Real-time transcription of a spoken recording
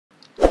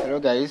Hello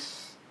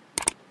guys,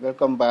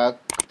 welcome back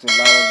to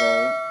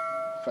Laravel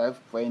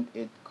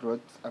 5.8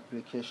 CRUD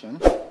application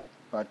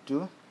part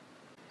 2.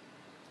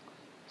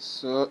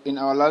 So in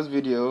our last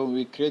video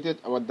we created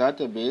our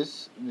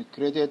database, we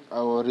created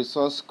our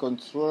resource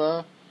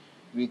controller,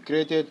 we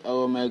created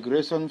our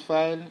migration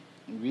file,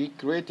 we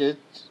created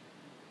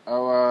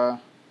our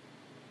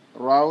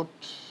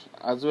route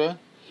as well.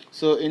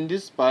 So in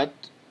this part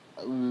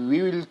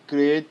we will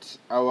create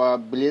our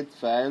blade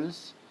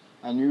files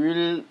and we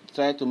will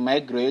try to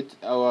migrate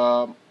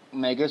our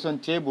migration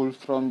table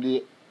from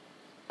the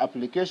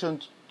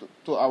application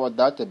to our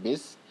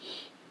database.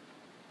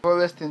 Before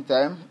wasting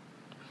time,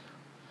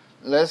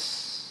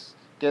 let's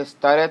get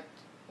started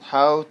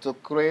how to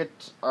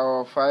create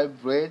our file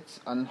blades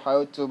and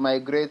how to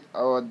migrate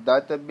our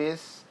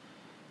database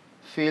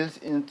fields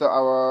into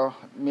our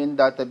main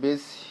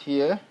database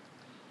here.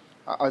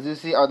 As you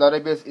see, our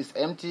database is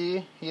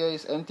empty. Here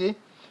is empty.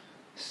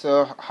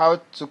 So how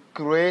to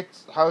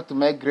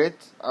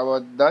migrate our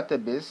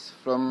database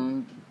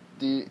from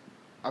the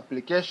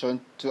application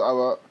to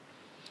our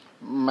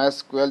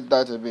MySQL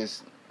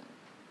database.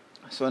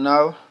 So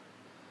now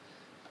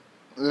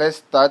let's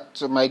start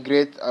to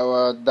migrate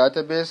our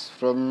database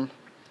from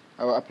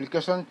our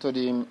application to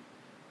the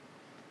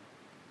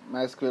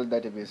MySQL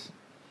database.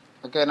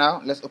 Okay,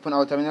 now let's open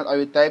our terminal. I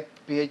will type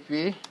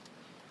PHP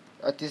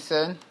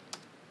artisan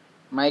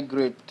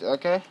migrate,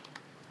 okay,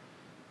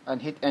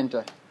 and hit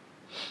enter.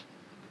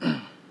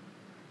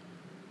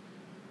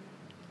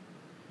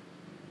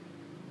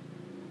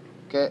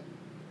 Okay,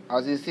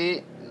 as you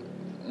see,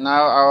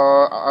 now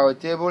our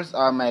tables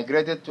are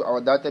migrated to our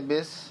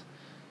database.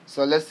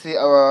 So let's see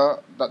our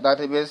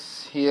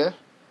database here.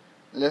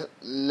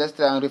 Let's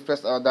try and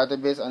refresh our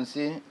database and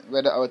see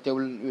whether our table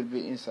will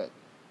be inside.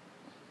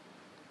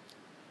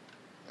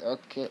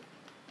 Okay.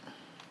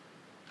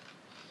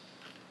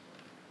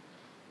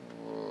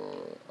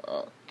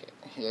 Okay,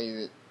 here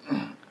is it.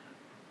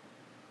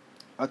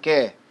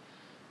 Okay.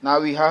 Now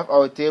we have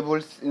our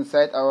tables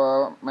inside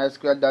our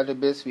MySQL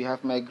database. We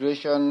have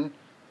migration,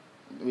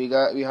 we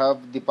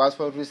have the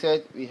password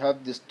reset, we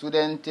have the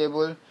student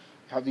table, we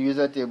have the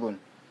user table.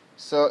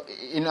 So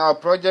in our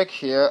project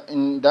here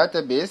in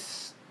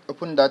database,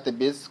 open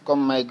database,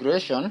 come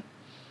migration,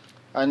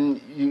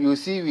 and you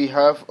see we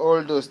have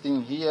all those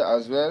things here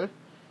as well.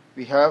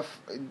 We have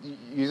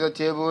user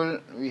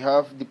table, we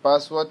have the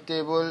password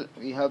table,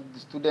 we have the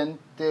student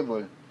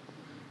table.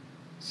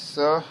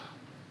 So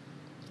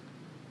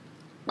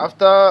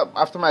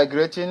after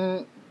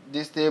migrating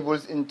these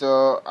tables into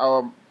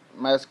our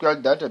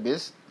MySQL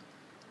database,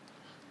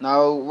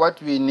 now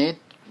what we need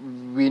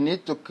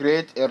to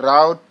create a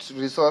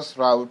resource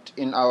route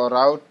in our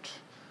route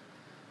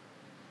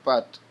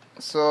part.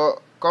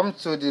 So come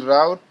to the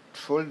route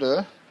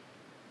folder,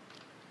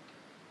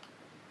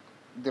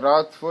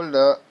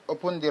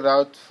 open the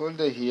route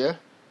folder here,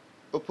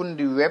 open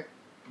the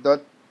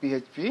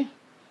web.php,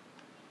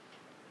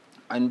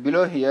 and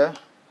below here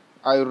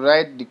I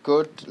write the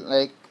code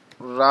like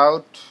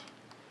route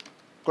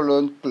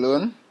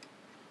clone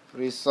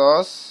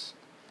resource,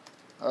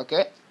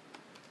 okay,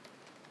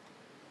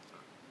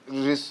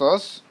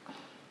 resource,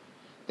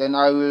 then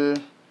I will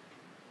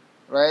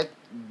write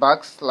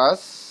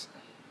backslash,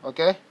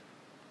 okay,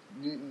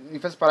 the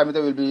first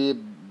parameter will be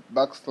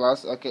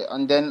backslash, okay,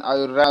 and then I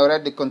will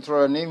write the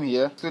controller name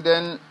here,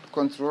 student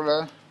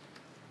controller,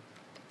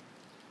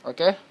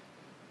 okay.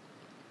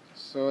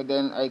 So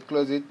then I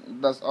close it.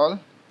 That's all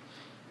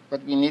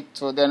what we need.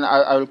 So then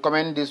I will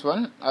comment this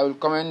one. I will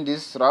comment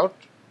this route.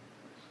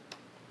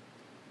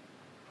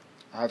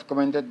 I have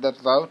commented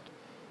that route.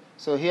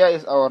 So here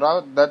is our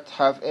route that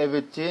have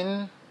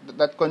everything,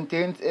 that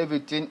contains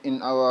everything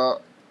in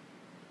our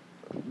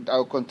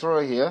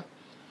controller here.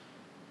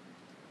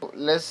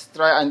 Let's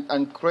try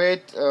and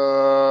create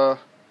our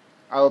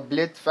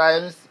blade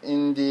files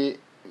in the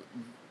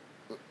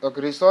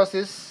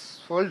resources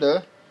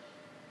folder.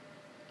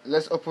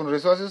 Let's open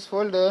resources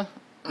folder.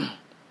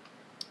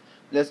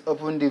 Let's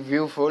open the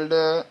view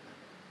folder.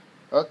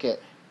 Okay,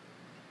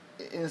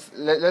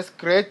 let's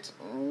create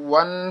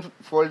one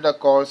folder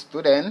called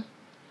student.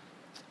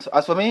 So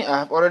as for me, I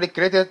have already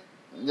created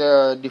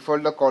the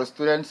folder called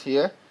students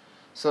here.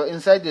 So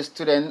inside the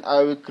student,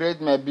 I will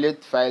create my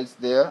blade files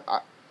there.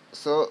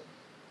 So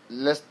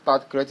let's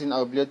start creating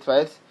our blade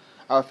files.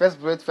 Our first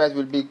blade file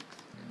will be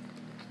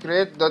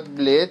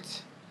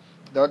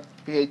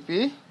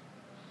create.blade.php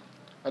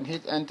and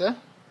hit enter.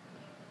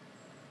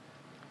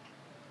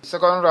 The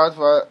second route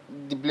for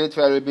the blade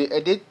file will be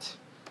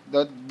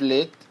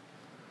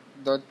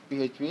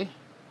edit.blade.php,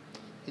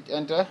 hit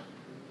enter.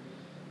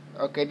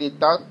 Okay, the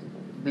third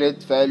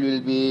blade file will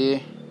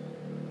be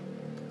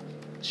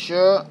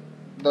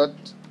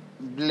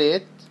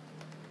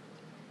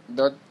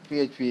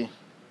show.blade.php,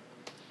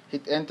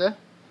 hit enter.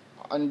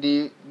 And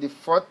the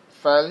fourth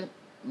file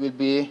will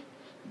be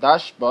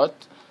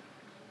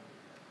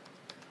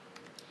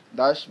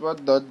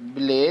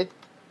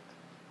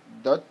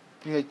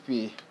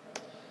dashboard.blade.php.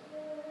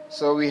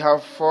 So we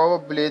have 4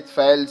 blade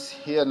files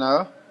here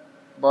now,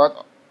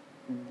 but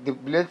the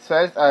blade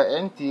files are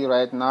empty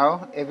right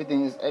now.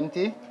 Everything is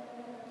empty.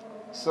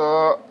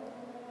 So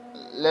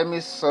let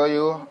me show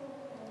you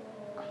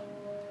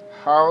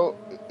how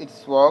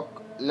it's work.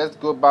 Let's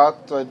go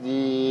back to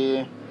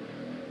the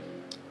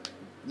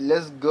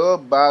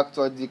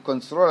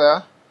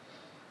controller.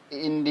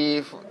 In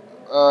the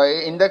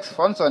index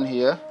function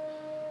here,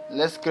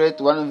 let's create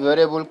one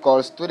variable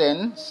called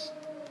students.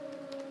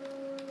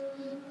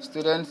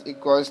 Students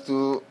equals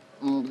to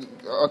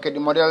okay, the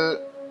model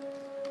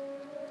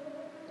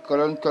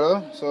colon.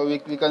 So we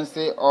can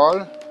say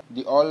all.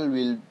 The all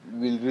will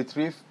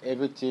retrieve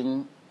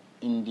everything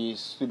in the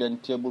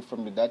student table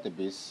from the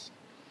database.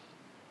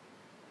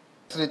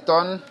 Let's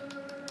return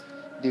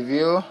the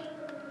view.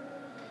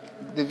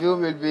 The view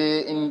will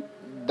be in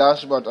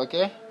dashboard.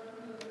 Okay,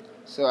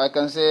 so I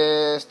can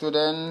say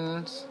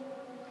students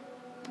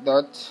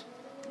dot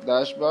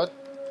dashboard.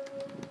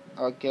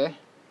 Okay,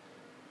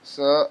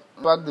 so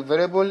pack the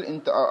variable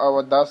into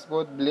our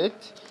dashboard blade.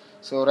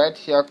 So right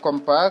here,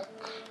 compact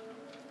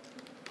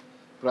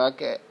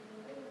bracket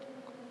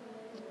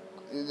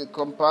is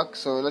compact.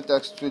 So let's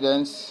take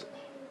students.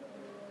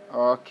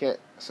 Okay,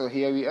 so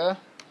here we are.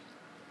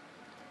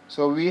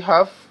 So we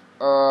have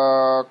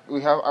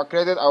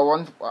created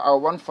our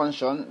one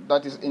function,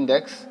 that is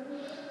index.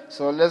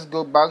 So let's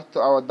go back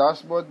to our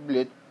dashboard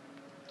blade.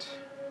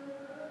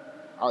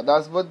 Our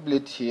dashboard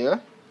blade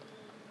here.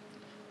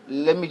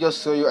 Let me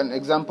just show you an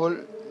example.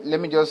 Let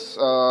me just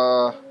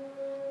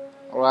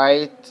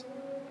write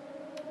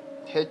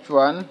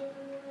h1.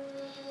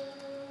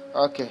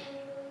 Okay,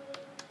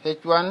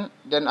 h1.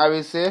 Then I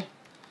will say,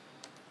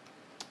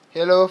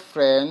 hello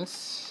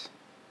friends,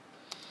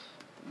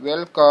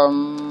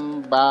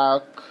 welcome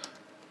back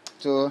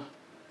to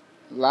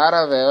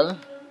Laravel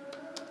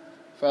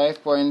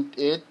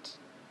 5.8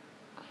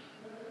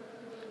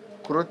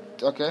 CRUD.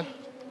 Okay,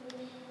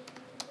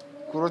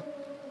 CRUD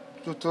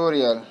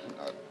tutorial.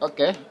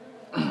 Okay,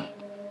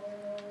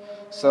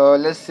 so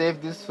let's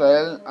save this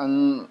file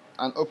and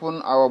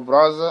open our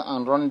browser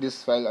and run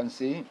this file and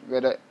see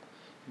whether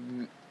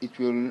it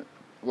will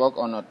work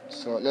or not.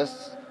 So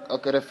let's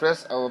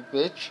refresh our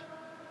page.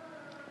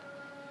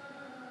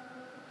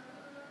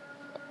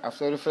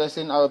 After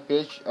refreshing our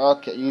page,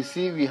 okay, you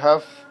see we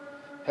have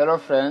hello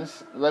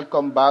friends,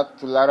 welcome back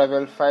to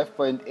Laravel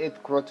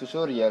 5.8 CRUD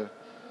tutorial.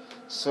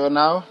 So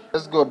now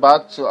let's go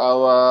back to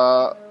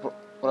our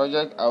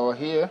project, our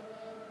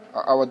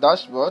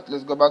dashboard.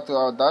 Let's go back to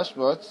our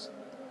dashboards.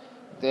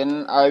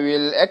 Then I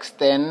will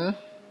extend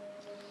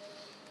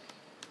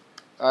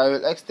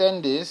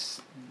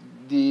this,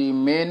 the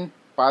main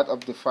part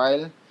of the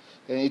file.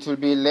 Then it will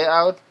be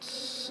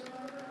layout.app.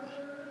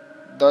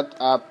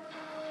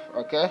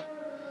 Okay,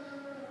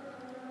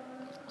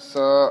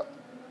 so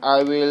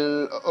I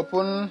will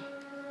open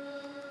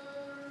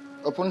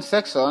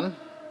section.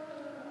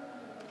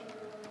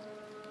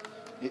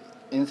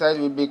 Inside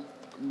will be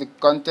the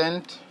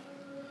content.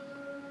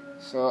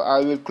 So I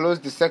will close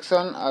the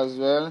section as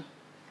well,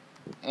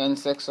 end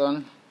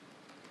section.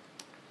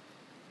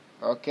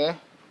 Okay,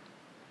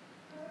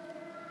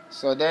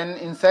 so then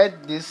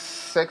inside this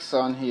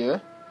section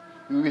here,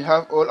 we will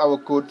have all our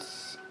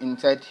codes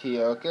inside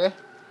here. Okay,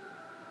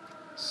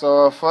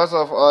 so first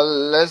of all,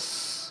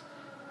 let's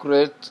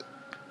create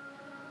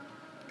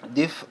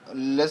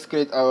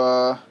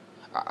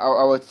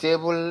our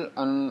table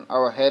and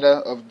our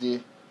header of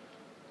the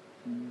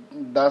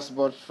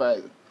dashboard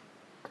file.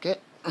 Okay,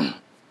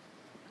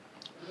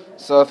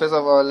 so first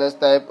of all, let's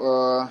type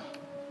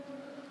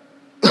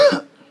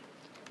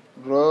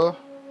row,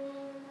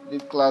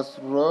 div class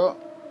row.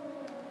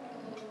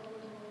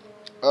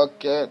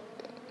 Okay,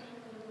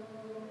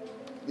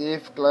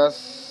 div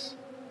class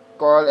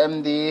call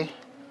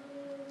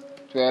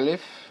md12.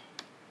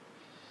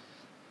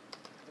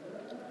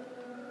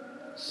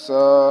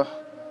 So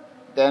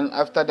then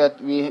after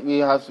that we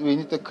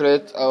need to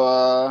create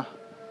our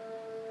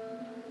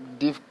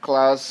div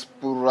class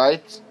pull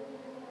right.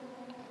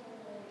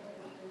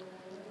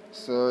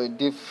 So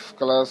div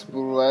class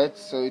pull right,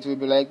 so it will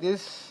be like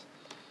this,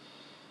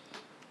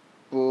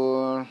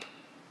 pull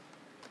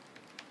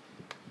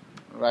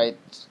right.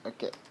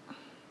 Okay,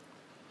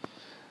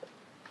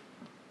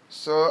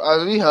 so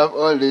as we have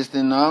all this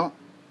thing now,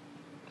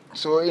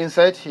 so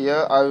inside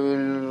here I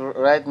will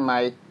write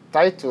my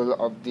title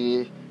of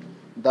the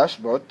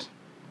dashboard.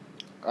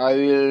 I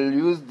will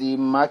use the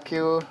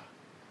MySQL.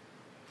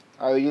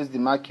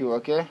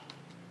 Okay,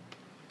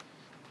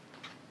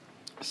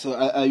 so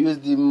I use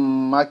the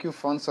MySQL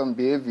function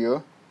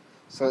behavior.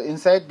 So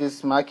inside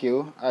this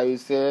MySQL, I will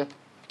say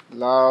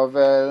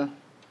Laravel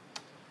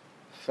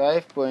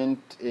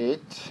 5.8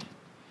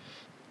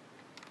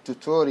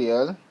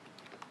 tutorial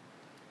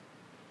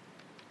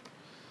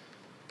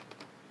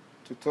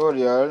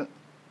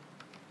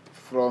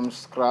from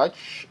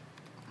scratch,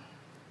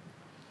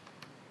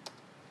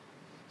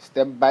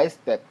 step by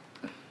step.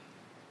 You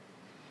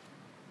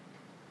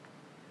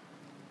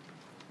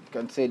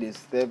can say this,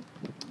 step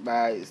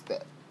by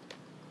step.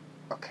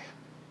 Okay,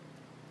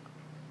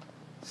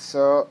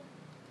 so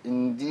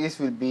in this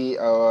will be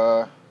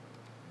our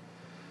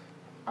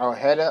our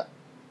header,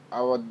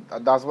 our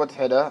dashboard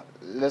header.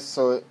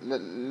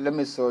 Let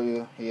me show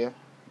you here.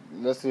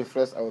 Let's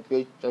refresh our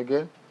page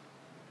again.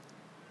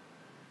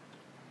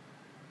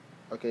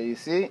 Okay, you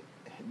see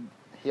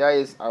here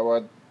is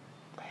our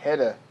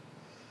header.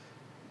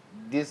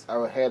 This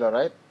our header,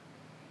 right?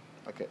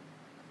 Okay,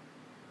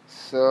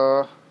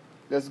 so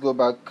let's go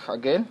back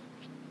again,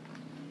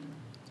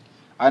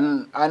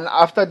 and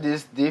after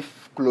this div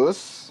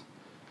close,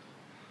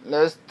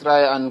 let's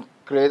try and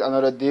create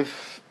another div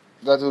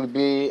that will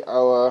be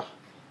our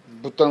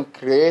button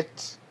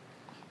create.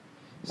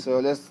 So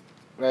let's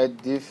write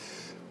div.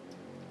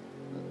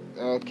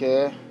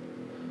 Okay,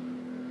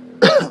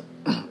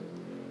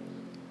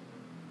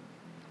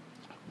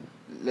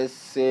 let's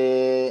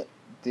say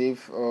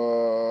div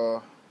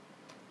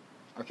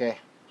okay,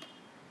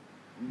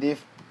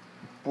 div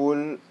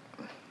pull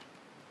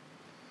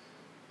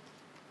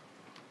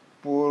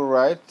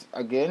right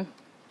again.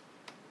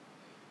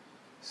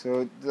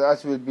 So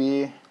that will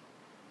be,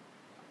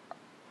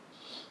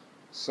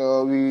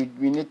 so we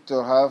need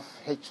to have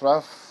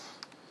href.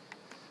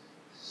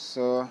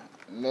 So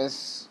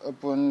let's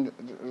open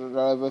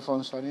Laravel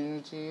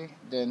functionality.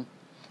 Then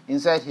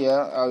inside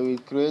here I will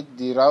create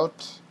the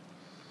route.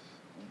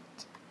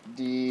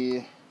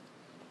 The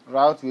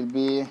route will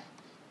be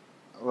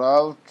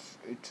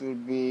it will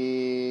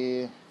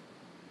be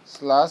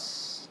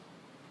slash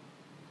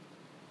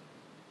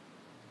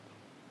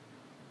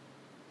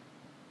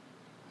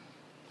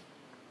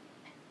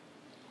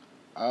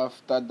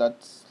after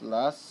that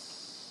slash.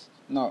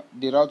 No,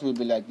 the route will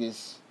be like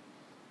this.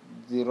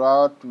 The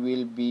route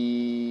will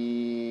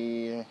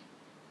be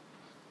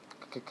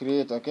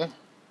create. Okay,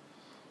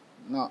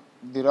 no,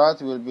 the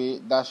route will be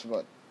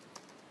dashboard,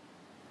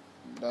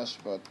 I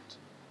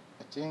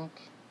think.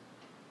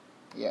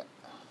 Yeah,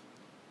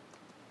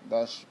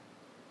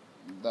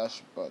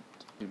 dashboard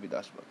will be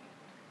dashboard.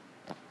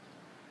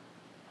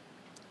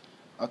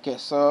 Okay,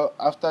 so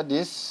after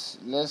this,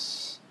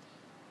 let's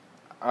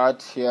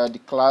add here the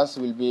class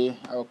will be,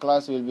 our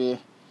class will be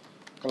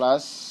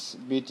class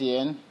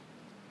btn.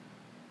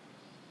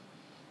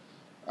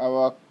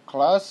 Our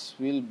class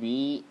will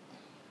be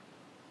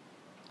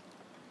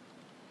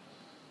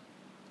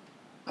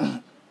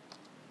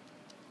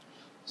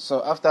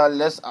so after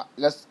let's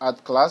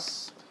add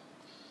class.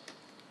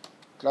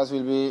 Class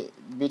will be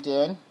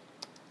btn.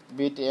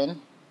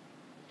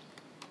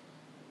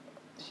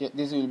 Here,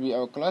 this will be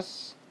our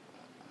class.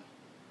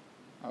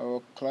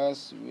 Our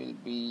class will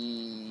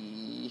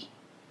be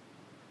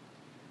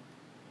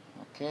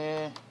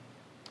okay.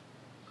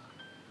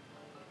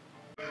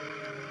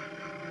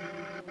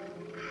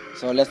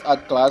 So let's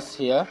add class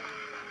here.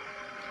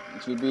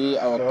 It will be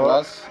our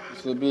class.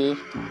 It will be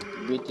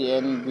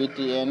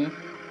btn.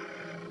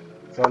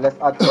 So let's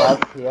add class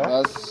here.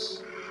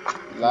 That's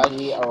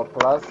Be our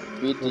class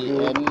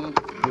btn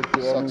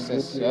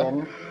success.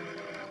 Yeah.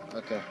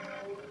 Okay.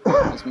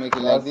 Let's make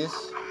it like this.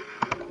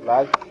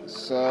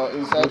 So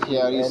inside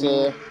here you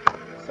say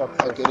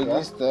success, okay,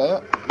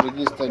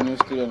 register new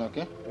student.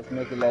 Okay. Let's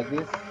make it like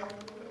this.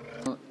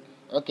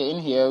 Okay,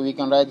 in here we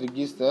can write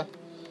register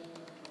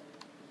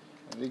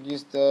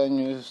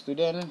new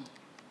student.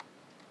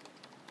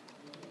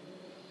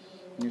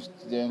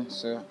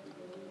 So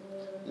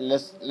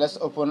let's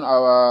open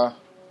our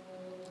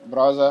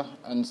browser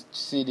and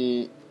see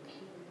the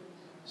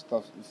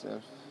stuff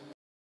itself.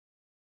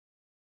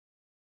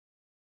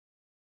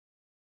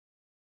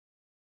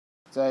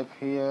 Type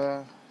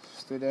here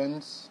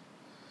students.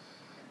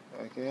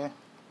 Okay,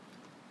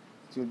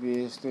 it will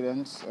be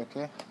students.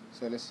 Okay,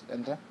 so let's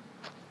enter.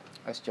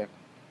 Let's check.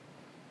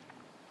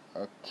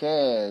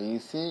 Okay, you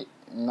see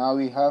now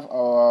we have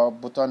our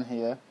button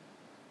here,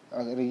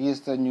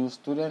 register new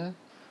student.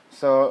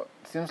 So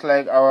it seems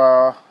like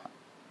our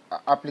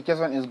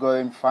application is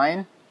going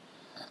fine.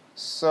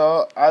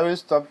 So I will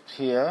stop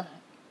here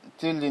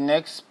till the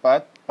next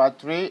part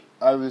 3.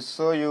 I will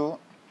show you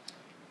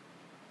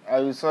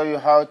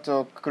how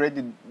to create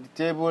the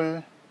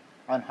table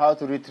and how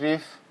to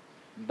retrieve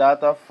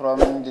data from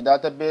the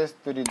database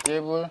to the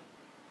table.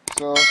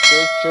 So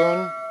stay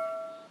tuned,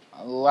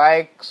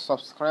 like,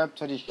 subscribe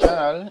to the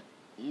channel.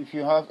 If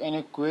you have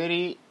any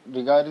query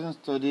regarding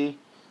to the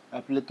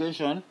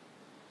application,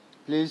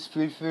 please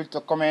feel free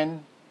to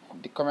comment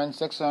in the comment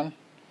section.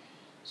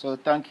 So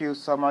thank you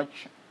so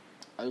much.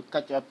 I'll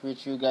catch up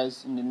with you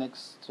guys in the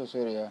next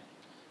tutorial.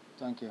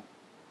 Thank you.